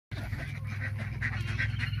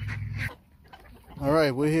All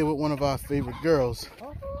right, we're here with one of our favorite girls.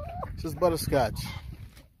 This is Butterscotch.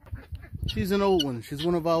 She's an old one. She's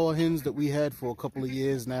one of our hens that we had for a couple of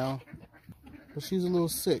years now. But she's a little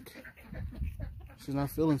sick. She's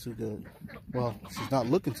not feeling too good. Well, she's not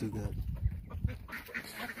looking too good.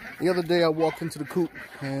 The other day I walked into the coop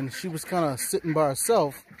and she was kind of sitting by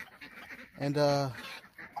herself. And I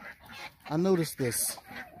noticed this.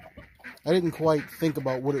 I didn't quite think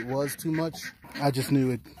about what it was too much. I just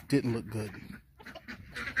knew it didn't look good.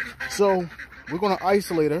 So we're going to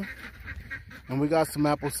isolate her. And we got some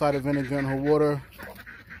apple cider vinegar in her water.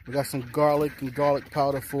 We got some garlic and garlic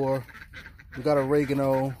powder for her. We got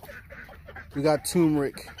oregano. We got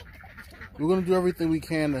turmeric. We're going to do everything we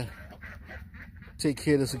can to take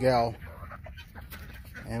care of this gal.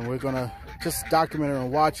 And we're going to just document her and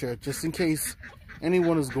watch her just in case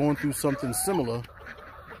anyone is going through something similar.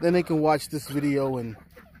 Then they can watch this video and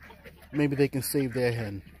maybe they can save their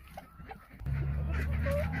hen.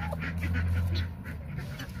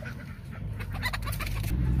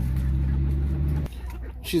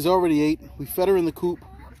 She's already ate. We fed her in the coop.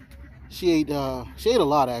 She ate a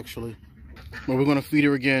lot actually. But we're gonna feed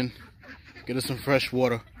her again, get her some fresh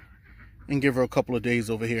water, and give her a couple of days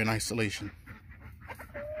over here in isolation.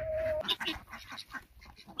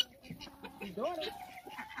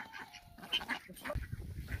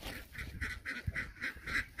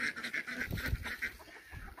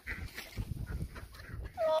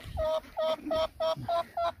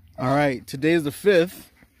 All right, today is the 5th.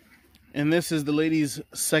 And this is the lady's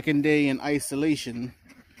second day in isolation.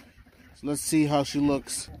 So let's see how she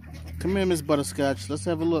looks. Come here, Miss Butterscotch. Let's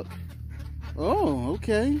have a look. Oh,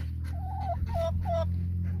 okay.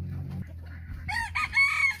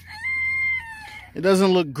 It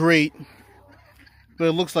doesn't look great, but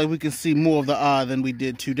it looks like we can see more of the eye than we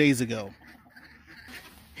did 2 days ago.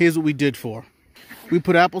 Here's what we did for her. We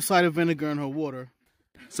put apple cider vinegar in her water.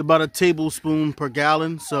 It's about a tablespoon per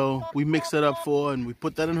gallon, so we mix that up for her and we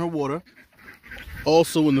put that in her water.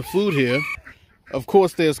 Also in the food here, of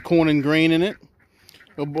course there's corn and grain in it,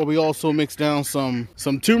 but we also mix down some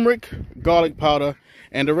turmeric, garlic powder,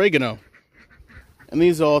 and oregano. And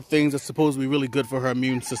these are all things that's supposed to be really good for her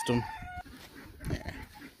immune system. Yeah.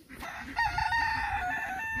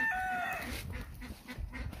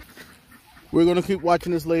 We're gonna keep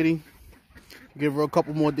watching this lady, give her a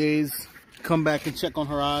couple more days, come back and check on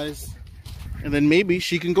her eyes, and then maybe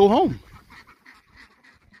she can go home.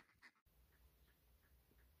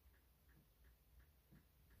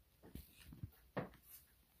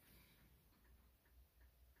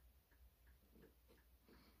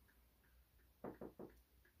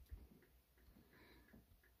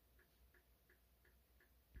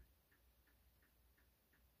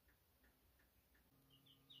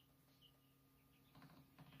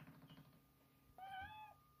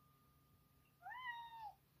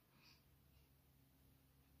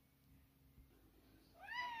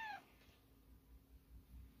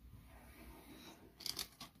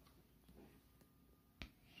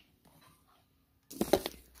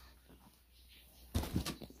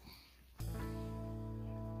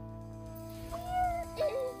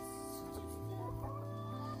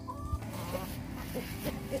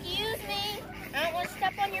 Excuse me, I don't want to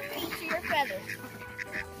step on your feet or your feathers.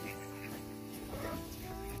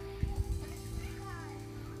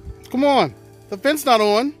 Come on, the fence not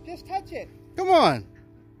on. Just touch it. Come on.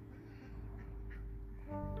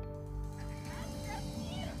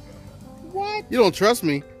 What? You don't trust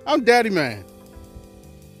me? I'm daddy man.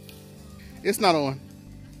 It's not on.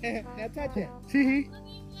 Now touch it. Tee-hee.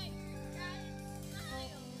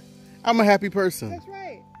 I'm a happy person. That's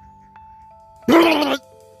right.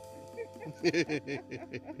 You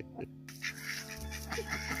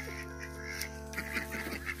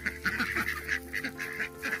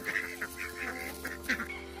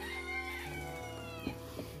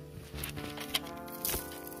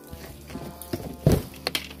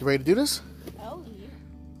ready to do this? Oh, yeah.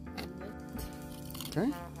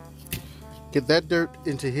 Okay. Get that dirt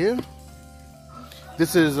into here.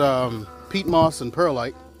 This is peat moss and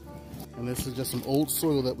perlite. And this is just some old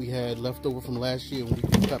soil that we had left over from last year when we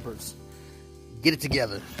grew peppers. Get it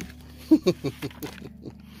together.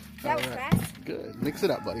 That was fast. Good. Mix it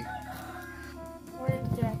up, buddy. Where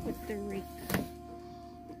did I put the rake?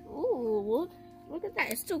 Ooh, look at that.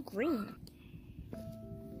 It's still green.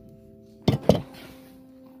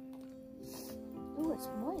 Ooh, it's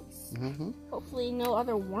moist. Mm-hmm. Hopefully no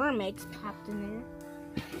other worm eggs popped in there.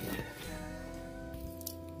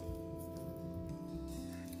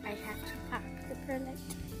 I have to pop the perlite.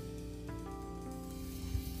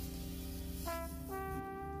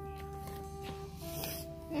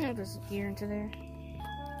 And it'll disappear into there.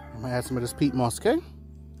 I'm gonna add some of this peat moss, okay?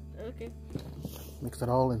 Okay. Mix it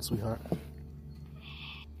all in, sweetheart.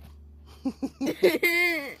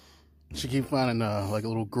 She keep finding like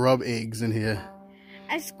little grub eggs in here.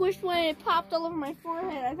 I squished one and it popped all over my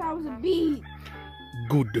forehead. I thought it was a bee.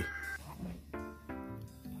 Good.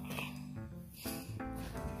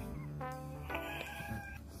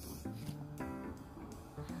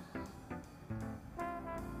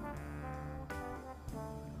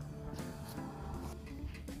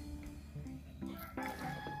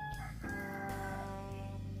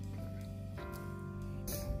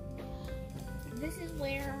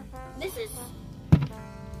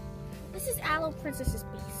 This is Aloe Princess's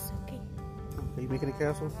base. Okay. Are you making a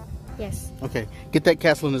castle? Yes. Okay, get that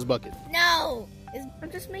castle in this bucket. No!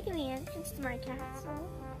 I'm just making the entrance to my castle.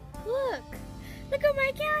 Look! Look at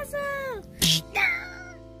my castle! No!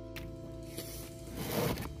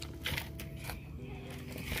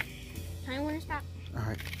 I want to stop. All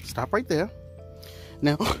right, stop right there.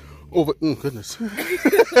 Now, over. Oh goodness.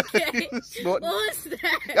 Okay. What was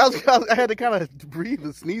that? I had to kind of breathe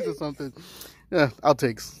or sneeze or something. Yeah,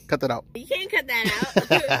 outtakes. Cut that out. You can't cut that out.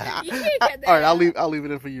 You can't cut that All right, out. I'll leave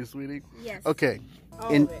it in for you, sweetie. Yes. Okay. All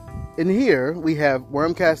of it. In here we have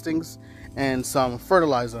worm castings and some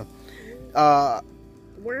fertilizer. I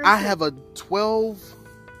have a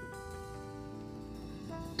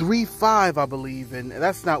 12.35, I believe, and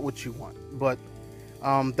that's not what you want, but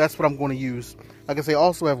that's what I'm going to use. Like I say, I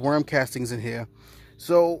also have worm castings in here,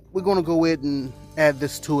 so we're going to go ahead and add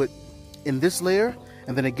this to it in this layer,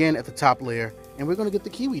 and then again at the top layer, and we're going to get the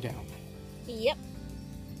kiwi down. Yep.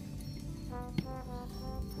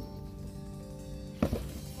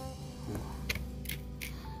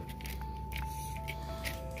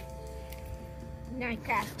 Nice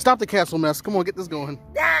castle. Stop the castle mess. Come on, get this going.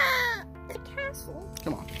 Ah! The castle.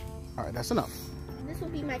 Come on. All right, that's enough. This will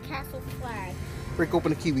be my castle flag. Break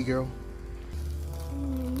open the kiwi, girl.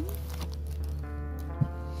 Mm-hmm.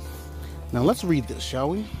 Now let's read this, shall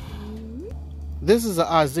we? This is an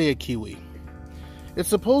Isaiah kiwi. It's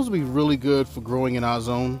supposed to be really good for growing in our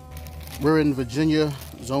zone. We're in Virginia,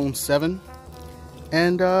 zone 7.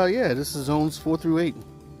 And yeah, this is zones 4 through 8.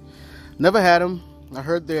 Never had them. I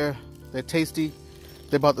heard they're tasty.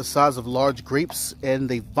 They're about the size of large grapes and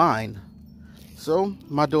they vine. So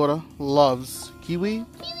my daughter loves kiwi.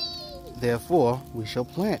 Therefore, we shall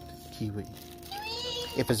plant kiwi.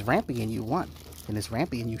 If it's rampy and you want, then it's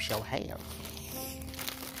rampy and you shall have.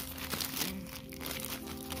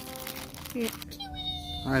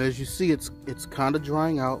 Alright, as you see, it's kind of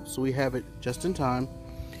drying out, so we have it just in time.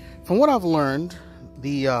 From what I've learned,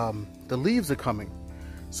 the leaves are coming.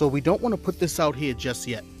 So we don't want to put this out here just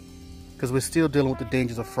yet, because we're still dealing with the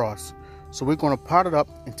dangers of frost. So we're going to pot it up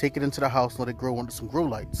and take it into the house and let it grow under some grow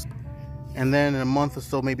lights. And then in a month or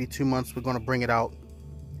so, maybe 2 months, we're going to bring it out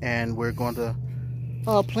and we're going to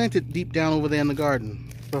plant it deep down over there in the garden.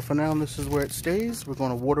 But for now, this is where it stays. We're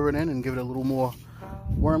going to water it in and give it a little more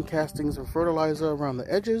worm castings and fertilizer around the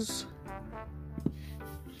edges.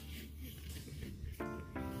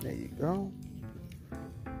 There you go.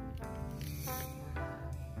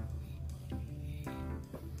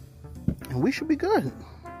 And we should be good.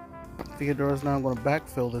 Feodora's now going to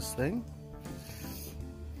backfill this thing.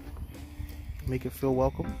 Make it feel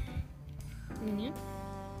welcome. Mm-hmm.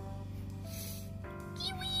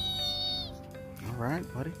 All right,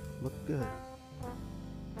 buddy. Look good.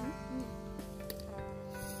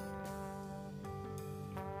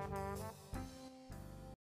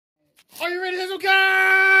 Are you ready to have some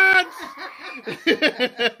cards?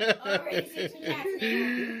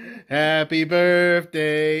 Happy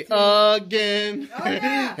birthday again. Oh,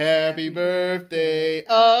 yeah. Happy birthday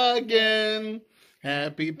again.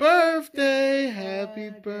 Happy birthday,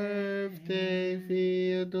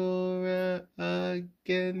 Feodora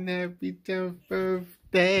again. Happy 10th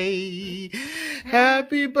birthday.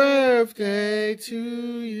 Happy birthday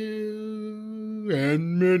to you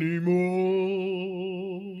and many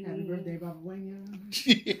more. Happy birthday, Papa Wayne.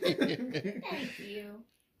 Thank you.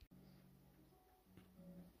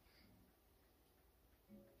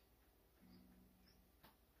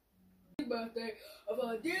 Birthday of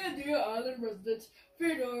our dear island resident,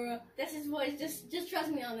 Feodora. That's his voice. Just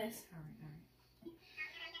trust me on this.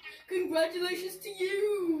 Congratulations to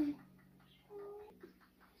you.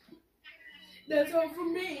 That's all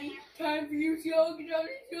from me. Time for you to enjoy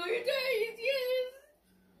your days. Yes.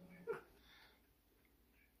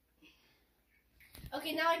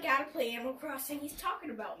 Okay, now I gotta play Animal Crossing. He's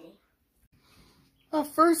talking about me. Our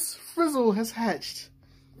first frizzle has hatched.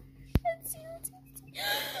 Let's see.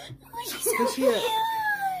 Oh, she's so Where's she at? cute.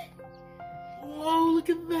 Whoa, look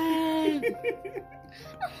at that. I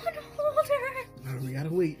want to hold her. We gotta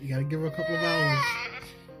wait. You gotta give her a couple of hours.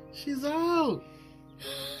 She's out.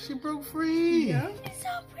 She broke free. Yeah. It's so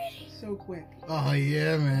pretty. So quick. Oh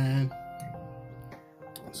yeah, man.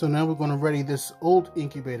 So now we're gonna ready this old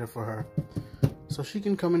incubator for her, so she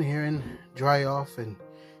can come in here and dry off and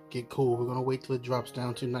get cool. We're gonna wait till it drops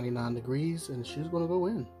down to 99 degrees, and she's gonna go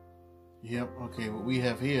in. Yep. Okay. What we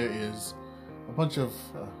have here is a bunch of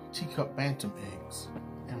teacup bantam eggs,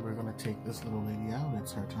 and we're gonna take this little lady out.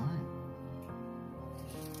 It's her time.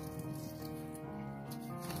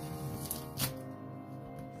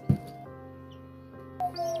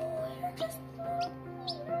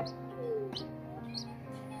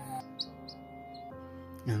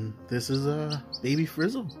 And this is baby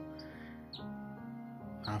Frizzle,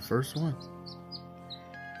 our first one.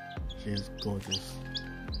 She is gorgeous,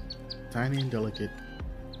 tiny and delicate.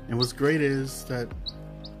 And what's great is that,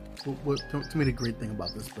 to me the great thing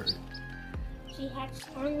about this bird, She hatched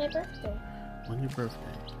on my birthday. on your birthday.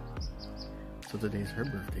 So today's her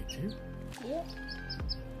birthday too. Yep.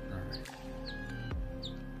 Alright.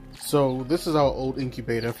 So this is our old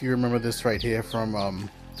incubator. If you remember this right here from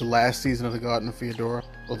the last season of the Garden of Feodora,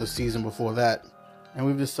 or the season before that. And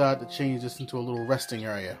we've decided to change this into a little resting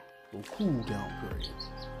area, a little cool down period.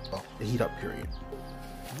 Oh, the heat up period.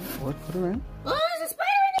 What? Put her in. Oh, there's a spider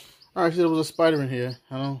in it. Alright, so there was a spider in here.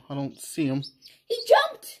 I don't see him. He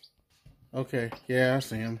jumped. Okay, yeah, I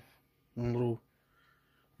see him. A little,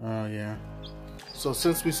 yeah. So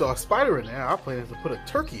since we saw a spider in there, our plan is to put a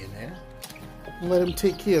turkey in there and let him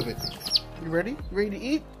take care of it. You ready? Ready to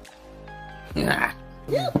eat? Yeah.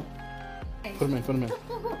 Put him in, put him in.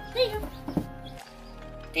 There you go.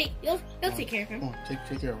 Hey, you'll take care of him. Come on,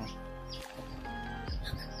 take care of him.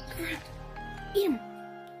 Eat him.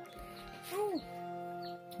 Oh.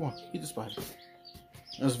 Come on, eat the spider.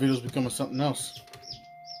 This video's becoming something else.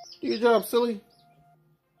 Do your job, silly.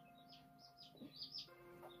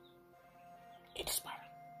 Eat the spider.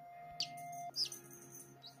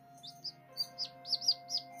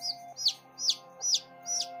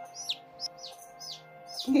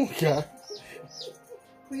 Come on, guy.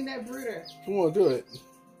 Clean that brooder. Come on, do it.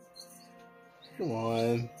 Come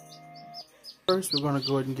on. First, we're going to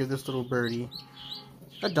go ahead and give this little birdie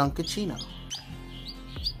a Dunkachino.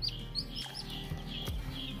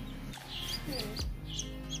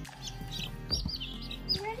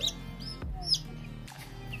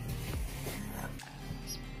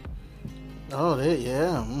 Oh, there,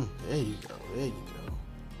 yeah. There you go. There you go.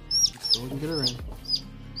 So we can get her in.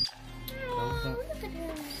 Oh, look at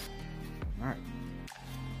her. Alright.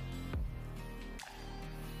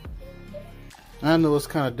 I know it's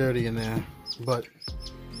kind of dirty in there, but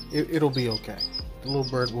it'll be okay. The little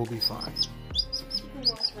bird will be fine. You can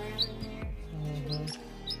walk around in there.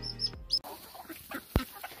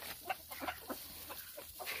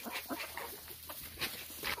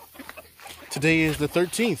 Today is the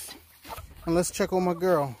 13th. And let's check on my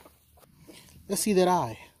girl. Let's see that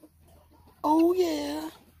eye. Oh, yeah.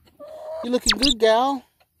 You looking good, gal.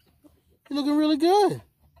 You're looking really good.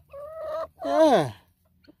 Yeah.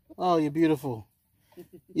 Oh, you're beautiful.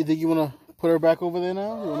 You think you want to put her back over there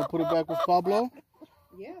now? You want to put her back with Pablo?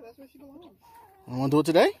 Yeah, that's where she belongs. You want to do it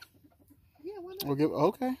today? Yeah, why not? We'll give,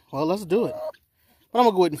 okay. Well, let's do it. But I'm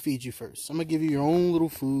going to go ahead and feed you first. I'm going to give you your own little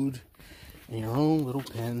food and your own little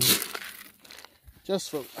pen. Just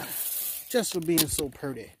for being so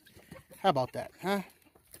pretty. How about that, huh?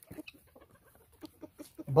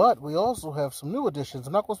 But we also have some new additions.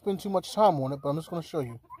 I'm not going to spend too much time on it, but I'm just going to show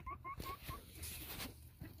you.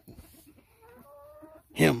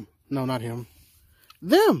 Him. No, not him.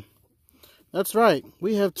 Them. That's right.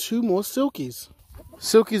 We have 2 more silkies.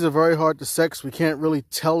 Silkies are very hard to sex. We can't really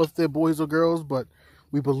tell if they're boys or girls, but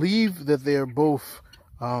we believe that they're both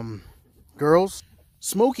girls.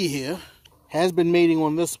 Smokey here has been mating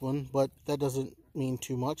on this one, but that doesn't mean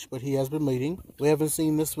too much, but he has been mating. We haven't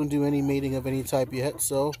seen this one do any mating of any type yet,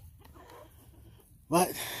 so,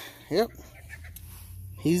 but yep,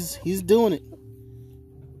 he's doing it.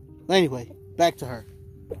 Anyway, back to her.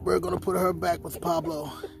 We're gonna put her back with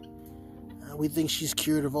Pablo. We think she's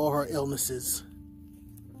cured of all her illnesses.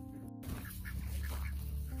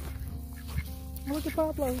 Look at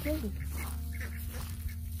Pablo.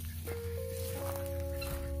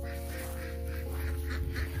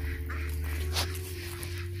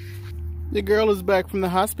 The girl is back from the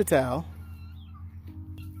hospital.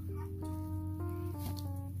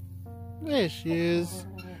 There she is.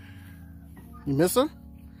 You miss her?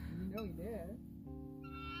 You know he did.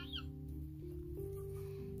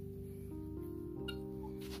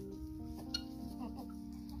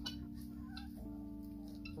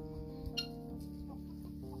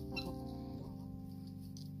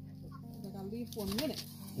 gonna leave for a minute.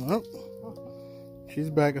 Well, she's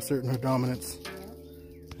back asserting her dominance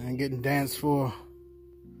and getting danced for.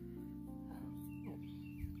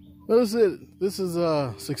 Well, this is it. This is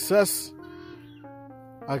a success.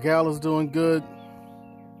 Our gal is doing good.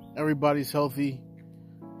 Everybody's healthy.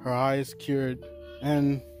 Her eye is cured.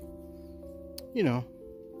 And, you know,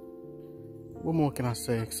 what more can I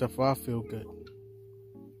say except for I feel good.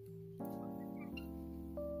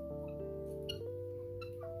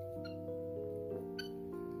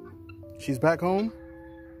 She's back home.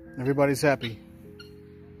 Everybody's happy.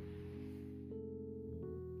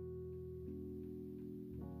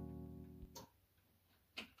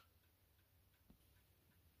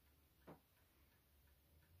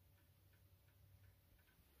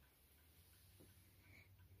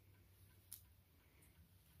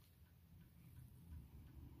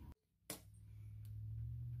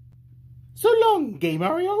 So long, Gay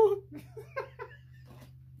Mario.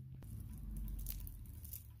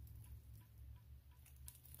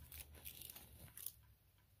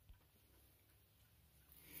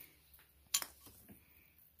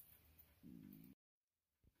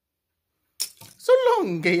 So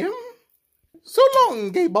long, Gayum. So long,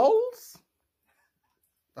 Gay Balls.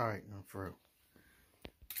 All right, no, for real.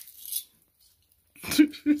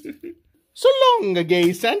 So long, a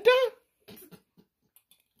gay Santa.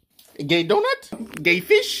 A gay donut. Gay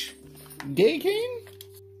fish. Gay cane.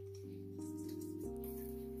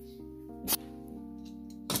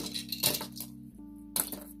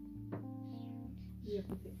 You have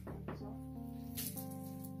to take this off.